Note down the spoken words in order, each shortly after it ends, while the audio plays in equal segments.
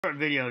Short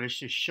video just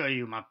to show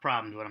you my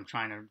problems, what I'm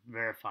trying to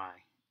verify.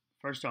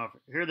 First off,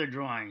 here are the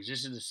drawings.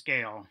 This is the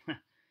scale.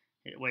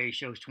 It way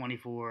shows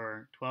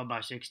 24, 12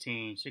 by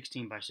 16,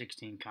 16 by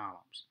 16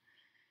 columns.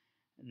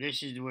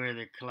 This is where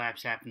the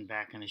collapse happened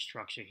back in the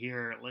structure.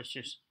 Here,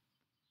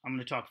 I'm going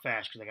to talk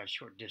fast because I got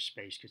short disk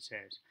space, it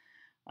says.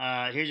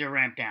 Here's a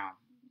ramp down.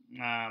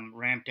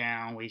 Ramp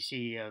down, we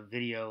see a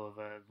video of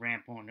a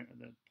ramp on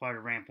the part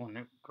of ramp on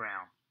the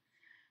ground.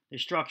 The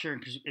structure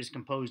is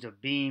composed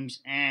of beams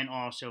and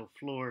also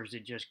floors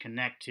that just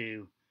connect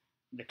to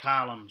the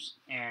columns,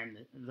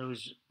 and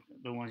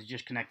the ones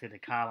just connected to the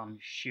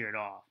columns sheared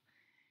off.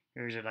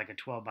 Here's like a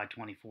 12 by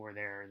 24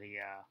 there,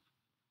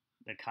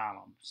 the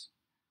columns,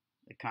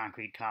 the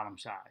concrete column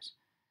size.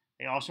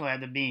 They also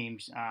have the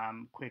beams.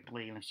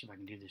 Quickly, let's see if I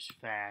can do this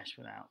fast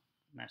without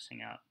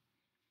messing up.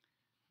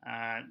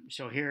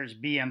 So here's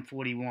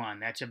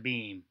BM41. That's a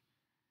beam.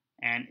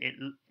 And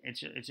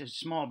it's a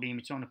small beam.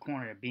 It's on the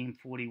corner of beam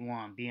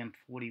 41,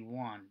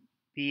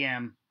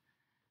 BM.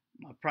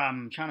 My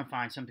problem, I'm trying to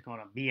find something called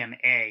a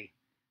BMA.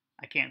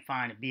 I can't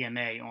find a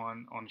BMA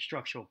on the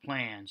structural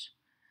plans.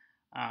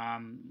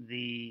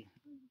 This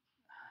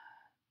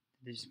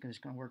is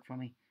going to work for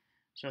me.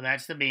 So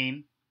that's the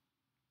beam.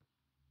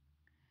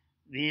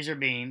 These are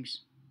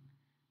beams.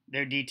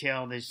 They're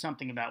detailed. There's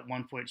something about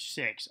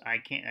 1'6".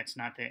 That's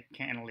not the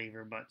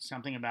cantilever, but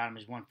something about them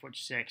is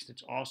 1'6".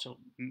 That's also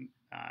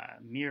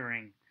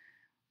mirroring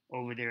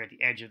over there at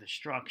the edge of the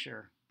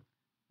structure,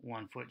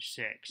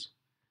 1'6".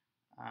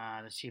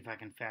 Let's see if I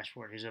can fast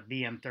forward. Here's a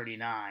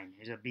BM39.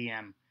 Here's a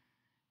BM.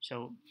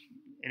 So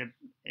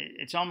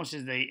it's almost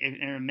as they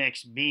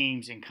intermix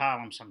beams and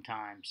columns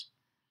sometimes.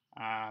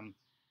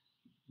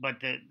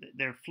 But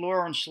their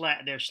floor and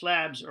their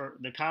slabs, or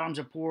the columns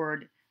are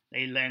poured.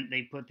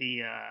 They put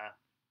the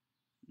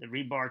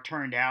rebar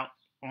turned out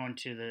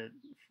onto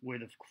where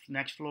the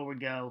next floor would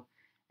go,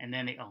 and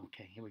then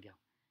here we go.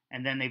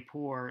 And then they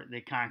pour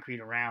the concrete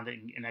around it,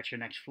 and that's your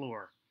next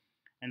floor.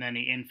 And then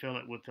they infill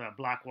it with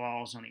block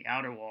walls on the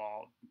outer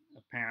wall,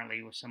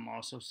 apparently with some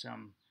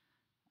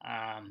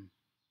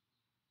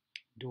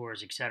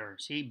doors, etc.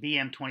 See,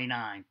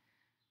 BM29,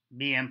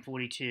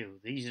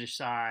 BM42. These are the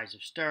size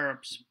of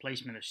stirrups,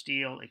 placement of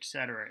steel,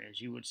 etc.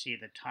 As you would see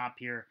at the top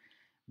here.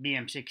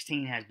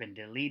 BM16 has been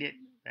deleted.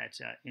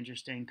 That's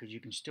interesting because you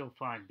can still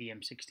find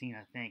BM16,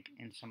 I think,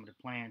 in some of the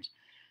plans.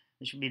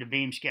 This would be the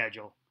beam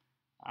schedule,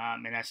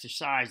 and that's the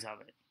size of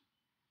it.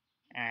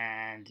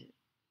 And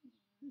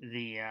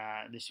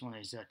this one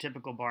is a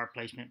typical bar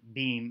placement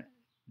beam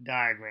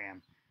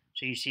diagram.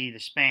 So you see the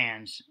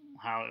spans,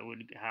 how it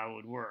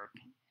would work,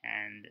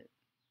 and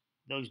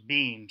those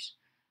beams,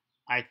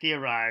 I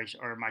theorize,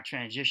 are my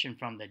transition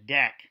from the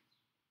deck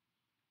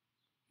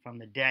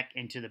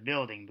into the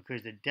building,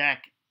 because the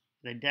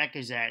deck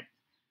is at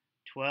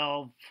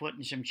 12 foot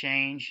and some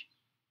change,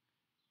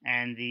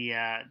 and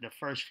the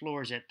first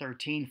floor is at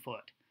 13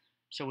 foot.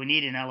 So we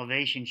need an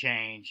elevation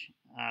change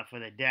for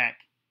the deck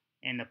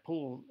and the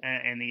pool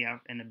and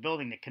the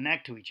building to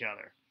connect to each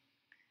other.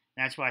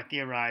 That's why I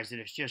theorize that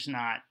it's just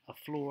not a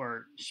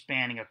floor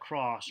spanning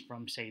across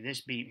from, say,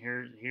 this beam.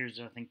 Here's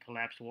I think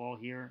collapsed wall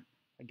here.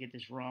 If I get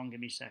this wrong, give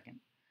me a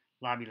second.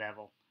 Lobby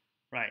level,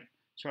 right?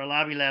 So our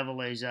lobby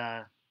level is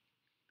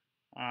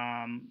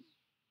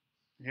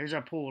here's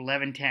our pool,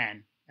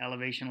 1110,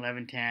 elevation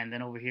 1110.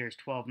 Then over here is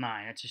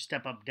 12.9. That's a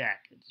step-up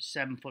deck. It's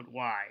 7 foot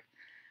wide.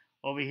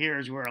 Over here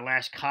is where our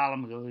last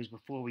column goes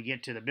before we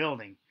get to the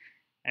building.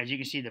 As you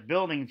can see, the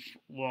building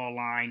wall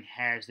line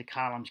has the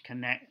columns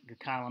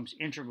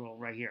integral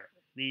right here.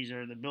 These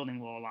are the building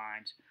wall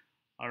lines.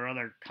 Our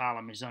other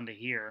column is under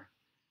here.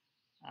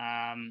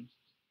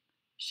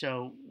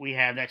 So we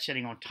have that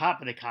sitting on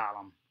top of the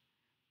column.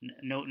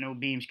 No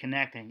beams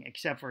connecting,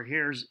 except for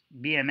here's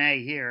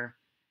BMA here,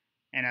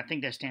 and I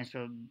think that stands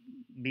for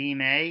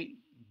beam A.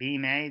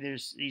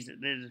 There's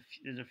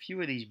a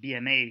few of these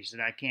BMAs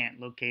that I can't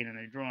locate in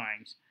the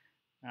drawings.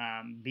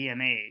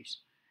 BMAs,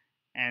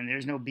 and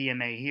there's no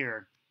BMA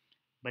here.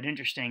 But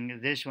interesting,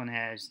 this one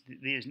is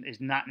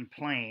not in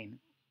plane.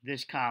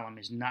 This column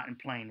is not in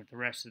plane with the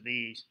rest of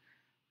these,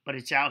 but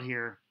it's out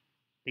here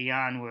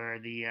beyond where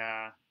the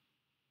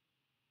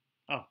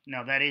oh,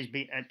 no,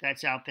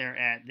 that's out there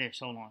at this.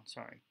 Hold on,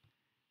 sorry.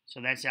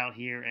 So that's out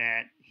here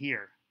at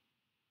here.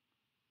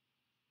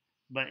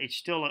 But it's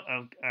still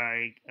a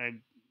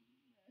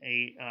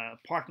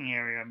parking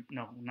area.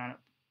 No, not.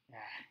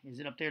 Is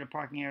it up there, the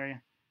parking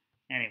area?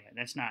 Anyway,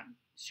 that's not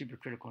super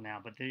critical now.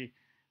 But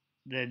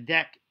the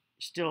deck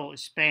still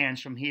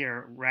spans from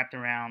here, wrapped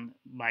around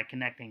by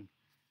connecting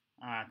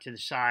to the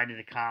side of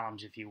the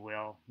columns, if you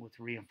will, with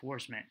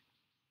reinforcement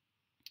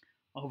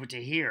over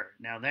to here.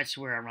 Now that's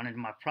where I run into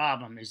my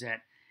problem, is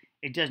that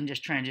it doesn't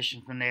just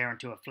transition from there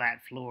into a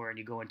flat floor and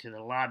you go into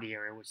the lobby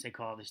area, which they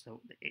call this the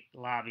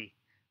lobby,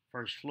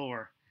 first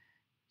floor.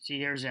 See,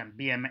 here's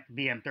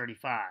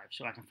BM35,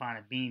 so I can find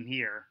a beam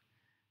here,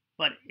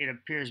 but it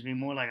appears to be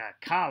more like a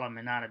column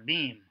and not a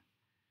beam.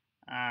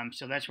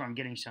 So that's where I'm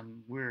getting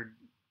some weird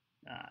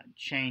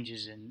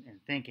changes in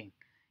thinking.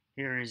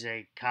 Here is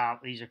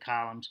these are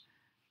columns.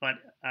 but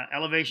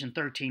elevation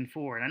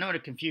 13.4, and I know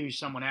it confused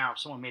someone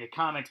else. Someone made a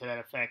comment to that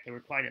effect. They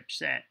were quite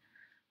upset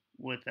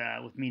with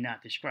me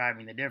not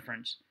describing the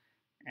difference.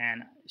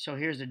 And so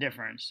here's the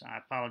difference. I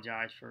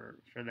apologize for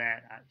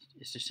that.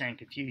 It's the same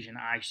confusion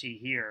I see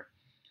here.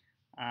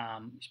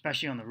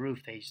 Especially on the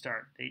roof, they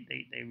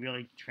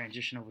really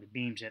transition over to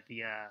beams at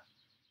the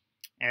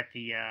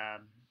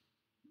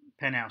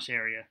penthouse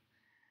area.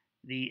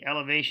 The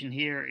elevation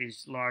here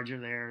is larger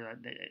there.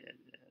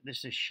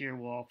 This is shear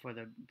wall for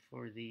the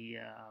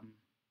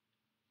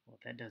well,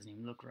 that doesn't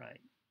even look right.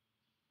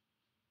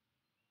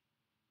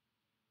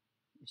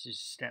 This is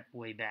step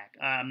way back.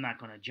 I'm not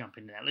going to jump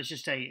into that. Let's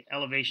just say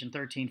elevation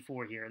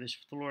 13.4 here. This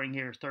flooring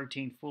here is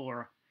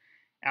 13.4.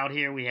 Out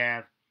here we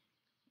have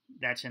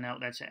that's an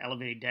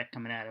elevated deck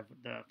coming out of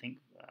the I think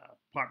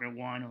apartment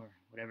 1 or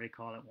whatever they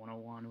call it,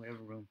 101, whatever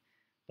room.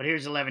 But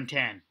here's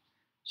 11.10.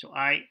 So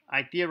I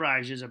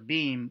theorize there's a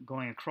beam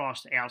going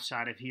across the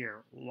outside of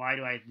here. Why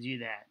do I do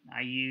that?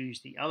 I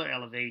use the other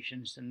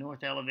elevations, the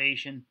north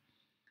elevation,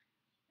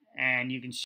 and you can